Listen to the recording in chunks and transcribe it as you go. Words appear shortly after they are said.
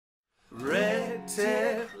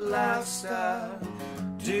RT lifestyle.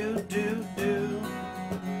 Do do do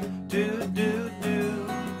do do do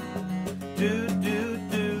do do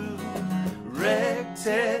do.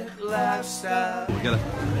 RT lifestyle. We gotta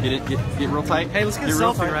get real tight. Hey, let's get a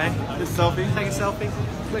selfie, right? Get a selfie. Take a selfie.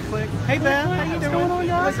 Click, click. Hey, Beth, how you doing? What's going on,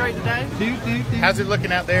 guys? Great today. How's it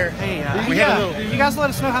looking out there? Hey, we had a little. You guys let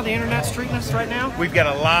us know how the internet's treating us right now. We've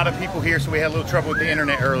got a lot of people here, so we had a little trouble with the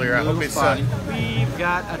internet earlier. I hope it's spotty. We've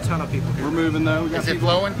got a ton of people here. We're moving though. We got Is it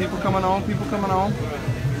flowing? People coming on. People coming on.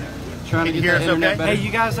 Trying to Can you get hear that us internet okay? better. Hey,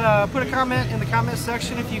 you guys put a comment in the comment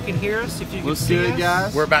section if you can hear us, if you can What's see good, us.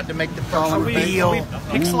 guys? We're about to make the first Are we reveal.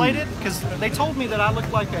 pixelated? Because they told me that I look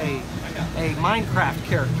like a Minecraft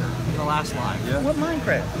character in the last live. Yeah. What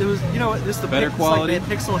Minecraft? It was, you know, this is the Better quality. Like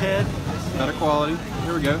pixel head. Better quality.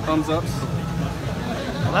 Here we go. Thumbs ups.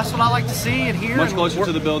 Well, that's what I like to see and hear. Much and closer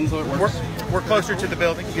to the building, so it works. We're closer to the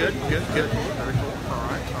building. Good, good, good. Very cool. All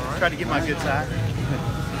right. Try to get my good side.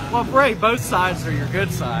 Well, Ray, both sides are your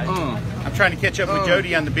good side. I'm trying to catch up with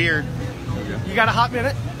Jody on the beard. You got a hot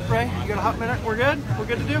minute, Ray? You got a hot minute? We're good? We're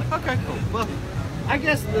good to do? Okay, cool. Well, I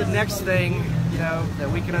guess the next thing, you know,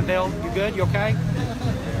 that we can unveil, you good? You okay?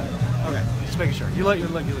 Okay, just making sure. You look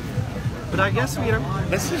good. But I guess, you know.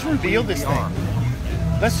 Let's just reveal this thing.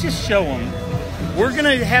 Let's just show them. We're going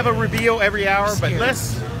to have a reveal every hour, but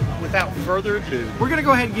let's, without further ado. We're going to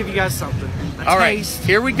go ahead and give you guys something. All right, taste.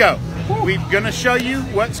 here we go. We're going to show you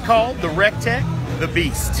what's called the RT the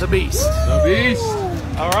Beast. The Beast. The Beast.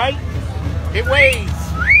 All right? It weighs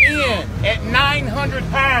in at 900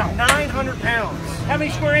 pounds. 900 pounds. How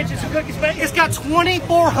many square inches of cooking space? It's got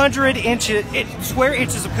 2,400 square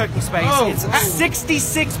inches of cooking space. Oh. It's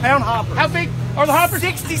 66-pound hoppers. How big are the hoppers?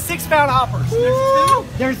 66-pound hoppers.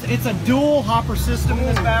 It's a dual hopper system in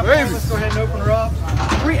this bad boy. Let's go ahead and open her up.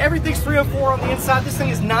 Everything's 304 on the inside. This thing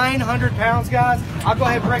is 900 pounds, guys. I'll go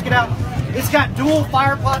ahead and break it out. It's got dual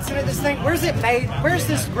fire pots in it. This thing, where's it made? Where's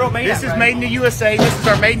this grill made This at, is made in the USA. This is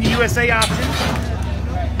our made in the USA option.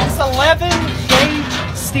 It's 11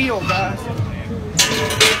 gauge steel, guys.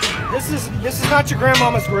 This is not your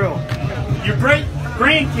grandmama's grill. Your great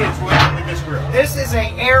grandkids will have with this grill. This is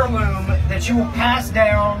an heirloom that you will pass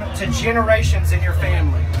down to generations in your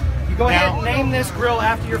family. You go ahead and name this grill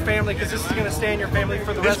after your family because this is going to stay in your family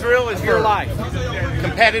for the rest of your life.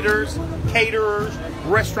 Competitors, caterers,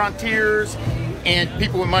 restaurateurs, and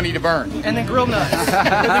people with money to burn. And then grill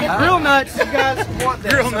nuts. Grill nuts, you guys want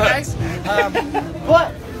this, Grill nuts. Okay?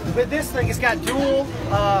 But with this thing, it's got dual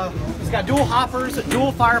hoppers,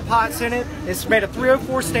 dual fire pots in it. It's made of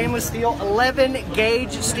 304 stainless steel, 11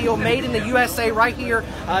 gauge steel, made in the USA right here,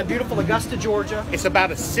 beautiful Augusta, Georgia. It's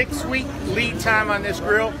about a 6-week lead time on this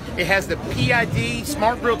grill. It has the PID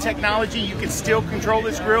smart grill technology. You can still control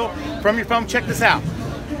this grill from your phone. Check this out.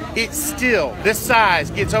 It's still, this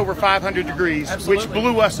size gets over 500 degrees, Absolutely. which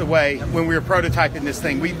blew us away when we were prototyping this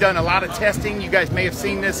thing. We've done a lot of testing. You guys may have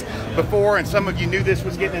seen this before, and some of you knew this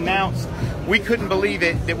was getting announced. We couldn't believe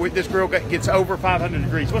it that this grill gets over 500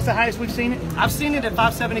 degrees. What's the highest we've seen it? I've seen it at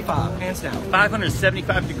 575, hands down.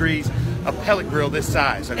 575 degrees, a pellet grill this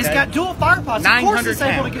size. Okay? It's got dual fire pots. Of 900 course it's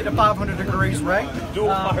able to pounds. get to 500 degrees, right? Dual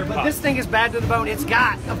fire But pots. this thing is bad to the bone. It's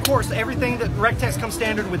got, of course, everything that RT comes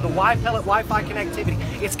standard with, the Y-pellet Wi-Fi connectivity.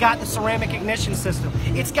 It's got the ceramic ignition system.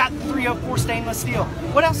 It's got the 304 stainless steel.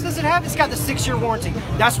 What else does it have? It's got the 6-year warranty.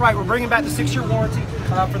 That's right, we're bringing back the 6-year warranty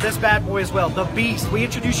for this bad boy as well. The Beast. We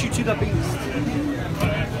introduce you to the Beast.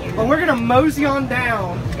 But we're gonna mosey on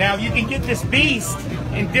down. Now you can get this Beast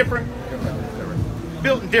in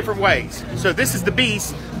built in different ways. So this is the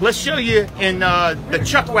Beast. Let's show you in the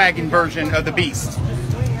Chuckwagon version of the Beast.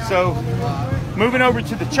 So moving over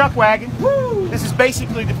to the Chuckwagon. This is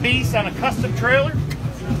basically the Beast on a custom trailer.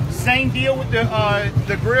 Same deal with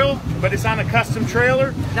the grill, but it's on a custom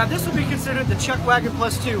trailer. Now this would be considered the Chuckwagon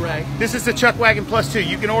Plus 2, right? This is the Chuckwagon Plus 2.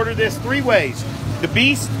 You can order this 3 ways. The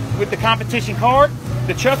Beast with the competition card,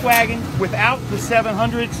 the Chuckwagon without the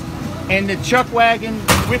 700s, and the Chuckwagon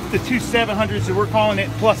with the 2 700s that we're calling it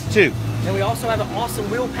Plus 2. And we also have an awesome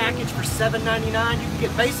wheel package for $7.99. You can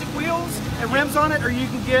get basic wheels and rims on it, or you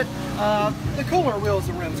can get the cooler wheels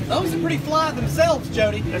and rims. Those are pretty fly themselves,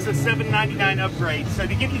 Jody. That's a $7.99 upgrade. So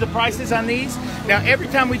to give you the prices on these, now every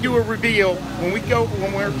time we do a reveal, when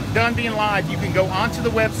we're done being live, you can go onto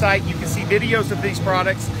the website, you can see videos of these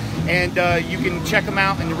products, and you can check them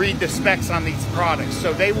out and read the specs on these products.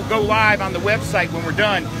 So they will go live on the website when we're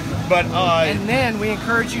done. But and then we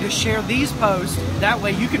encourage you to share these posts. That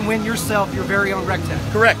way you can win yourself your very own RT.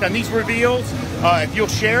 Correct. On these reveals, if you'll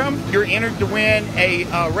share them, you're entered to win a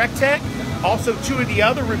RT. Also, 2 of the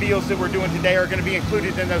other reveals that we're doing today are going to be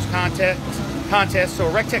included in those contests. contests. So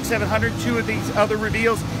a RT 700, 2 of these other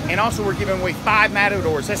reveals, and also we're giving away 5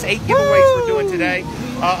 Matadors. That's 8 giveaways we're doing today.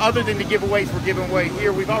 Other than the giveaways we're giving away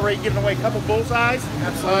here, we've already given away a couple bullseyes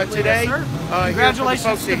today. Yes,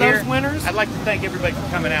 congratulations to those winners. I'd like to thank everybody for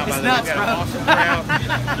coming out. It's by the way, nuts, we've got an awesome crowd.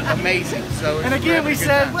 Amazing. So and again, we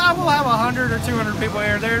said, well, we'll have 100 or 200 people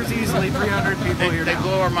here. There's easily 300 people here. They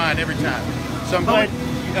blow our mind every time. So I'm glad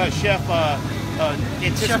Chef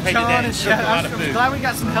anticipated that and served a lot of food. I'm glad we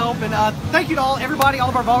got some help, and thank you to everybody, all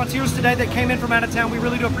of our volunteers today that came in from out of town. We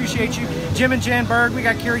really do appreciate you. Jim and Jan Berg, we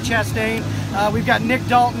got Carrie Chastain, we've got Nick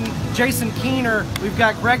Dalton, Jason Keener, we've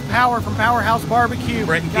got Greg Power from Powerhouse Barbecue,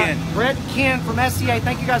 Brett and Ken from SCA.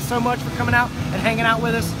 Thank you guys so much for coming out and hanging out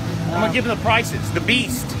with us. I'm gonna give them the prices. The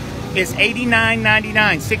Beast is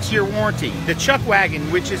 $89.99, 6-year warranty. The Chuckwagon,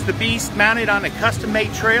 which is the Beast mounted on a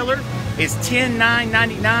custom-made trailer, is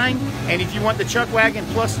 $10,999, and if you want the Chuckwagon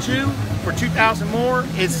plus 2 for $2,000 more,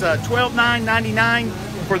 it's $12,999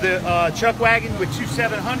 for the Chuckwagon with 2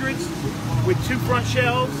 700s with 2 front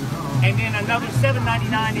shelves, and then another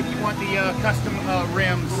 $799 if you want the custom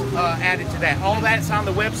rims added to that. All that's on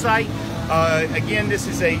the website. Again, this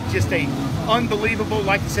is just a unbelievable.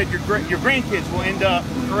 Like I said, your grandkids will end up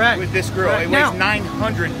with this grill. It weighs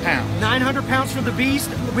 900 pounds. 900 pounds for the Beast.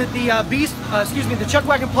 With the the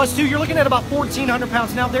Chuckwagon plus 2, you're looking at about 1,400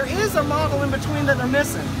 pounds. Now there is a model in between that they're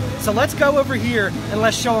missing, so let's go over here and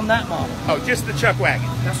let's show them that model. Oh, just the Chuckwagon.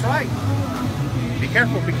 That's right. Be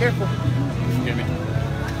careful. Be careful.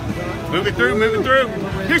 Move it through. Move it through.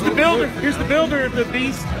 Here's the builder. Here's the builder of the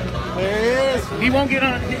Beast. There he is. He won't get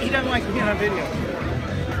on. He doesn't like to get on video.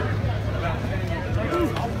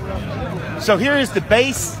 So here is the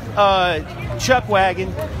base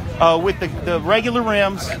Chuckwagon with the regular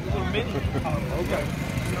rims.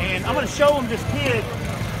 And I'm going to show them this kid.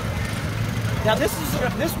 Now this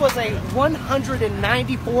was a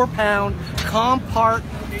 194-pound Compart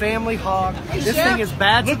family hog. This thing is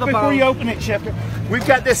bad to the bone. Before you open it, Chef, we've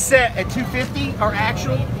got this set at 250, our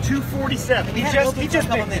actual 247. He just picked it,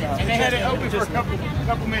 and they had it open for a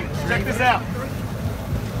couple minutes. Check this out.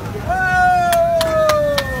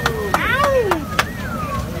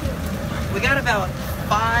 We got about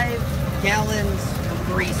 5 gallons of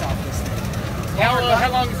grease off this thing. How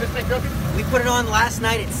long has this been cooking? We put it on last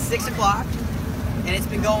night at 6 o'clock, and it's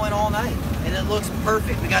been going all night. And it looks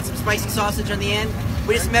perfect. We got some spicy sausage on the end.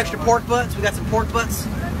 We did some extra pork butts. We got some pork butts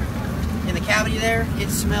in the cavity there. It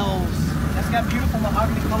smells. That's got beautiful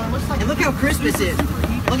mahogany color. Looks like. And look how crisp this is.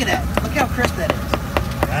 Look at that. Look how crisp that is.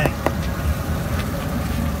 Dang.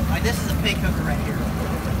 All right, this is a pig cooker right here.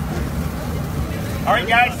 All right,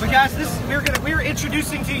 guys. So guys, we're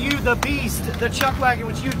introducing to you the Beast, the Chuckwagon,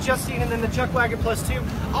 which you've just seen, and then the Chuckwagon plus 2.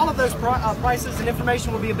 All of those prices and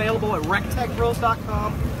information will be available at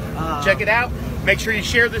rectechgrills.com. Check it out. Make sure you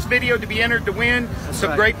share this video to be entered to win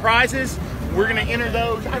some great prizes. We're going to enter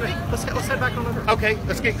those. I think let's head back on over. Okay,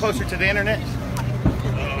 let's get closer to the internet.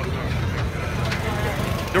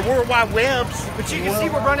 The World Wide Webs. But you can see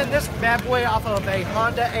we're running this bad boy off of a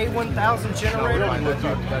Honda A1000 generator.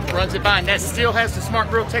 Runs it by, and that still has the smart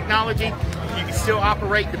grill technology. You can still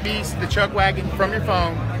operate the Beast, the Chuckwagon from your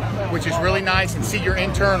phone, which is really nice, and see your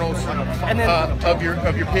internals of your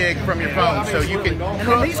pig from your phone. So you can. And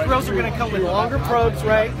then these grills are going to come with longer probes,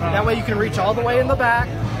 right? That way you can reach all the way in the back.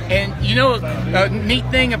 And you know, a neat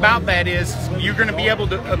thing about that is you're going to be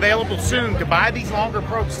available soon to buy these longer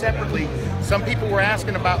probes separately. Some people were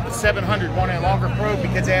asking about the 700 wanting a longer probe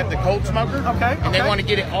because they have the cold smoker, and they want to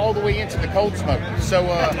get it all the way into the cold smoker. So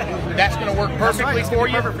that's going to work perfectly for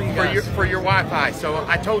you for your Wi-Fi. So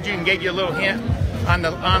I told you and gave you a little hint on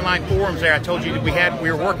the online forums there. I told you that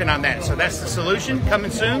we were working on that. So that's the solution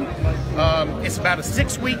coming soon. It's about a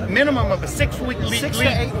 6-week minimum of a 6-week lead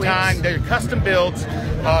time. They're custom builds,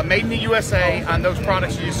 made in the USA on those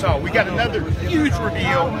products you just saw. We got another huge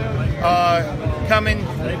reveal coming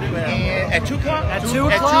at 2 o'clock. At 2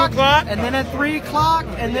 o'clock, and then at 3 o'clock,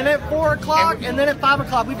 and then at 4 o'clock, and then at 5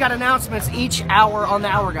 o'clock. We've got announcements each hour on the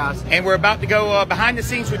hour, guys. And we're about to go behind the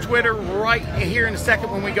scenes with Twitter right here in a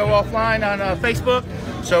second when we go offline on Facebook.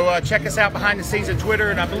 So check us out behind the scenes on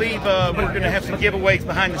Twitter, and I believe we're going to have some giveaways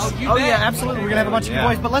behind the scenes. Oh yeah, absolutely. We're going to have a bunch of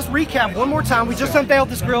giveaways. But let's recap one more time. We just unveiled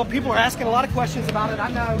this grill. People are asking a lot of questions about it. I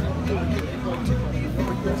know.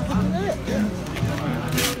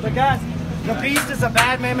 But guys, the Beast is a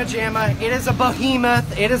bad mamma jamma. It is a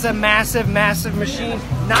behemoth. It is a massive, massive machine.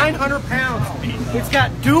 900 pounds. It's got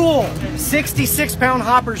dual 66-pound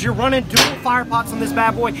hoppers. You're running dual fire pots on this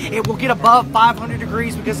bad boy. It will get above 500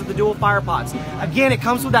 degrees because of the dual fire pots. Again, it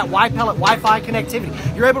comes with that Y-pellet Wi-Fi connectivity.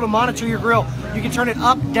 You're able to monitor your grill You can turn it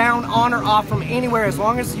up, down, on, or off from anywhere. As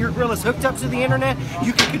long as your grill is hooked up to the internet,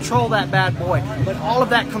 you can control that bad boy. But all of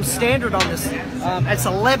that comes standard on this. It's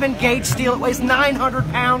 11 gauge steel. It weighs 900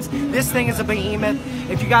 pounds. This thing is a behemoth.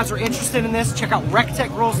 If you guys are interested in this, check out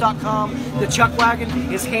RecTechGrills.com. The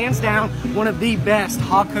Chuckwagon is hands down one of the best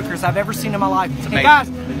hog cookers I've ever seen in my life. And guys,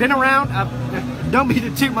 been around, don't be to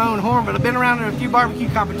toot my own horn, but I've been around in a few barbecue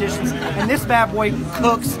competitions, and this bad boy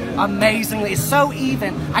cooks amazingly. It's so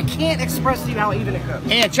even. I can't express to you how even it cooks.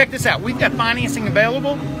 And check this out. We've got financing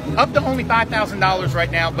available up to only $5,000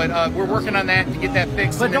 right now, but we're working on that to get that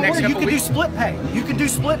fixed. But in the don't next worry, you couple can do weeks. split pay. You can do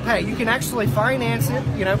split pay. You can actually finance it,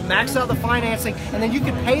 you know, max out the financing, and then you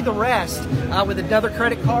can pay the rest with another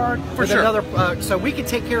credit card. For sure. Another, so we can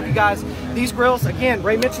take care of you guys. These grills, again,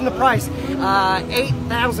 Ray mentioned the price,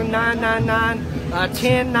 $8,999.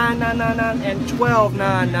 $10,999 and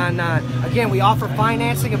 $12,999. Again, we offer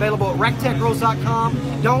financing available at RecTechGrills.com.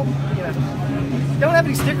 Don't have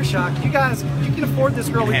any sticker shock. You guys, you can afford this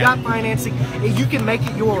grill. We got financing, and you can make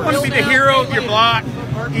it yours. You want to be the hero of your block,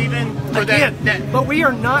 even for Again, that. but we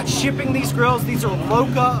are not shipping these grills. These are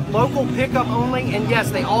local pickup only, and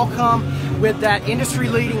yes, they all come with that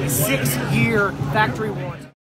industry-leading 6-year factory warranty.